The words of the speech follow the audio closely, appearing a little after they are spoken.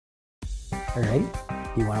Are you ready?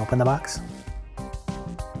 You want to open the box?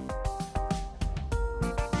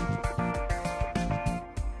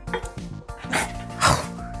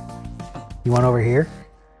 You want over here?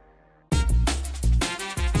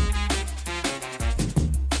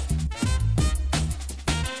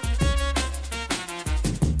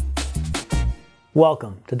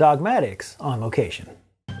 Welcome to Dogmatix on Location.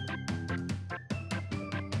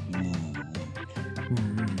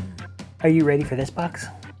 Are you ready for this box?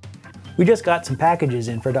 We just got some packages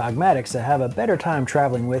in for Dogmatix to have a better time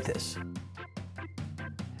traveling with us.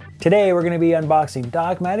 Today we're going to be unboxing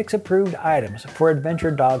Dogmatix approved items for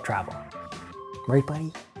adventure dog travel. Right,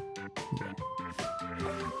 buddy? Yeah.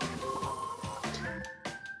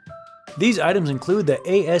 These items include the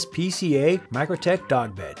ASPCA Microtech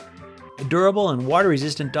Dog Bed, a durable and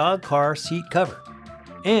water-resistant dog car seat cover,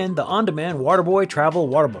 and the on-demand Waterboy travel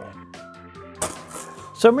water bowl.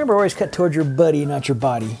 So remember, always cut towards your buddy, not your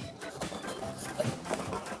body.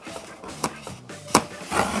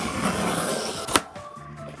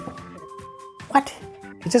 What?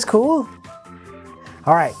 Is this cool?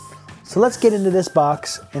 All right, so let's get into this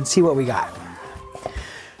box and see what we got.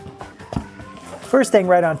 First thing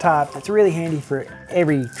right on top, that's really handy for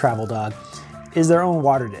every travel dog, is their own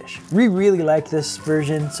water dish. We really like this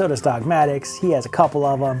version, so does Dogmatix. He has a couple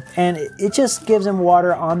of them, and it just gives him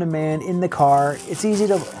water on demand in the car. It's easy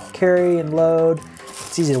to carry and load.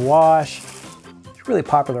 It's easy to wash. It's a really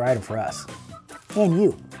popular item for us, and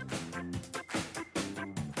you.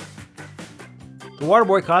 The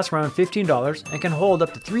Waterboy costs around $15 and can hold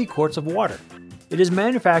up to 3 quarts of water. It is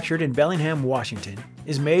manufactured in Bellingham, Washington,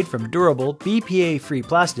 is made from durable, BPA-free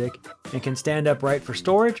plastic, and can stand upright for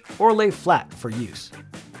storage or lay flat for use.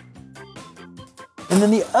 And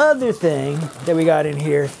then the other thing that we got in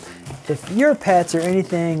here, if your pets are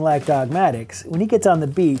anything like Dogmatix, when he gets on the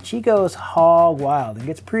beach, he goes hog wild and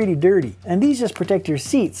gets pretty dirty. And these just protect your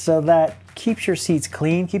seats, so that keeps your seats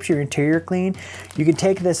clean, keeps your interior clean. You can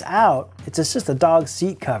take this out. It's just a dog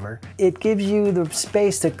seat cover. It gives you the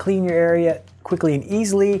space to clean your area quickly and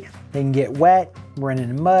easily. They can get wet, running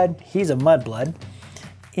in mud. He's a mudblood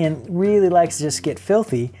and really likes to just get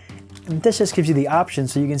filthy. And this just gives you the option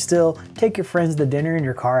so you can still take your friends to dinner in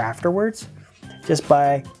your car afterwards just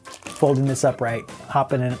by folding this upright,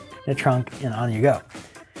 hopping in the trunk, and on you go.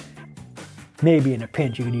 Maybe in a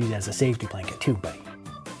pinch you can use it as a safety blanket too, buddy.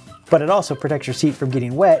 But it also protects your seat from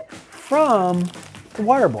getting wet from the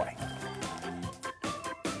Waterboy.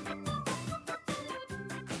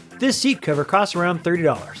 This seat cover costs around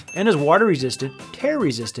 $30 and is water resistant, tear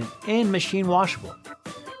resistant, and machine washable.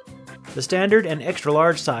 The standard and extra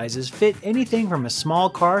large sizes fit anything from a small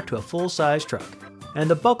car to a full-size truck, and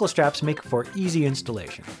the buckle straps make for easy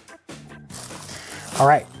installation. All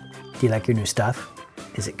right, do you like your new stuff?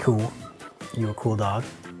 Is it cool? Are you a cool dog?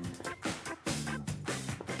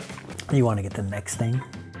 You want to get the next thing?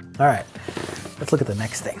 All right, let's look at the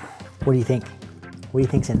next thing. What do you think? What do you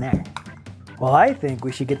think's in there? Well, I think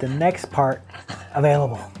we should get the next part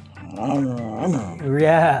available.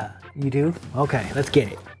 Yeah, you do? Okay, let's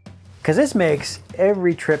get it. Because this makes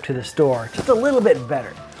every trip to the store just a little bit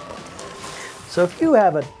better. So if you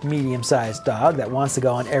have a medium-sized dog that wants to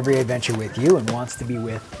go on every adventure with you and wants to be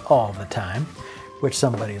with all the time, which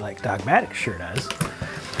somebody like Dogmatix sure does,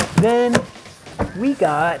 then we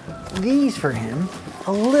got these for him,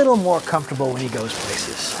 a little more comfortable when he goes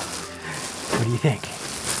places. What do you think?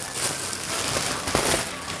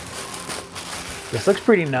 This looks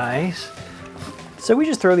pretty nice. So we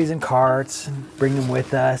just throw these in carts and bring them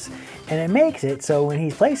with us, and it makes it so when he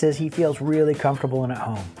places, he feels really comfortable and at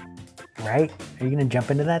home. Right? Are you gonna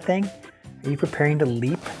jump into that thing? Are you preparing to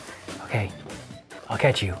leap? Okay, I'll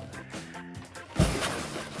catch you.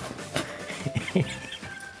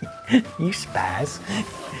 You spaz.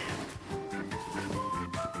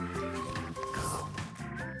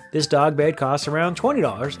 This dog bed costs around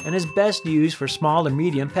 $20 and is best used for small to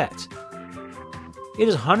medium pets. It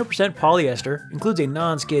is 100% polyester, includes a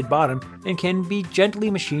non-skid bottom, and can be gently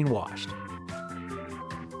machine washed.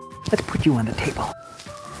 Let's put you on the table.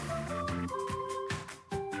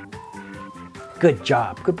 Good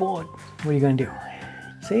job, good boy. What are you gonna do?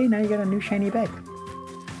 See, now you got a new shiny bed.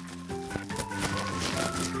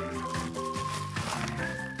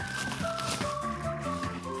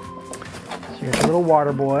 So here's a little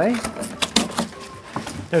Waterboy.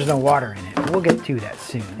 There's no water in it, but we'll get to that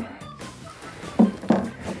soon.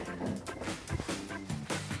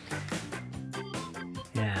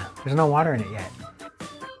 Yeah, there's no water in it yet.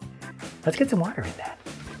 Let's get some water in that.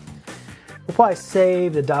 We'll probably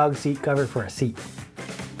save the dog seat cover for a seat.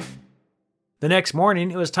 The next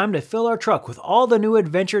morning, it was time to fill our truck with all the new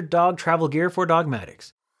adventure dog travel gear for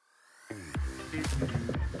Dogmatix.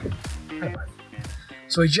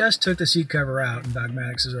 So we just took the seat cover out and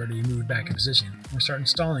Dogmatix has already moved back in position. We're start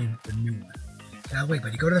installing the new one. Now wait,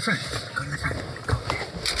 buddy, go to the front. Go to the front. Go there.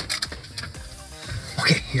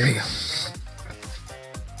 Okay, here you go.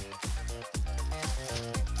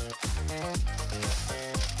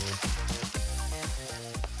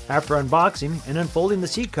 After unboxing and unfolding the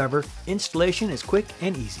seat cover, installation is quick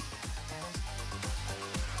and easy.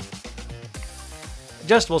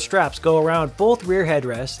 Adjustable straps go around both rear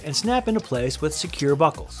headrests and snap into place with secure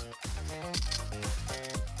buckles.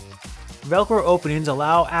 Velcro openings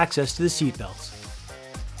allow access to the seat belts.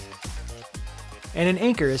 And an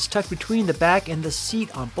anchor is tucked between the back and the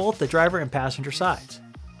seat on both the driver and passenger sides.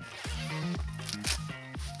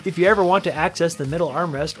 If you ever want to access the middle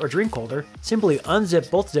armrest or drink holder, simply unzip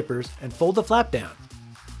both zippers and fold the flap down.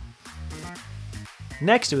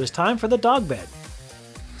 Next, it was time for the dog bed.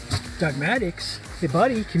 Dogmatix, hey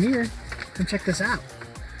buddy, come here. Come check this out.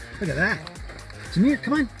 Look at that. Come here,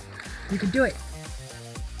 come on. You can do it.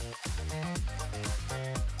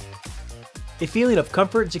 A feeling of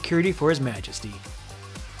comfort and security for His Majesty.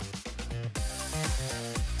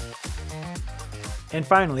 And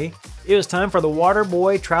finally, it was time for the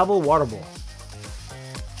Waterboy Travel Water Bowl.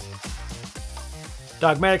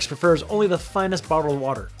 Dogmatix prefers only the finest bottled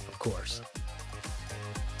water, of course.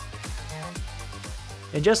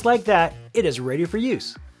 And just like that, it is ready for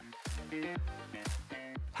use.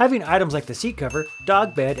 Having items like the seat cover,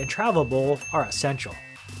 dog bed, and travel bowl are essential.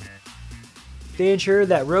 They ensure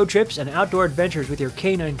that road trips and outdoor adventures with your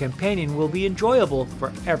canine companion will be enjoyable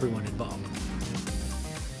for everyone involved.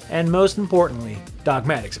 And most importantly,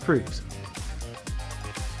 Dogmatix approves.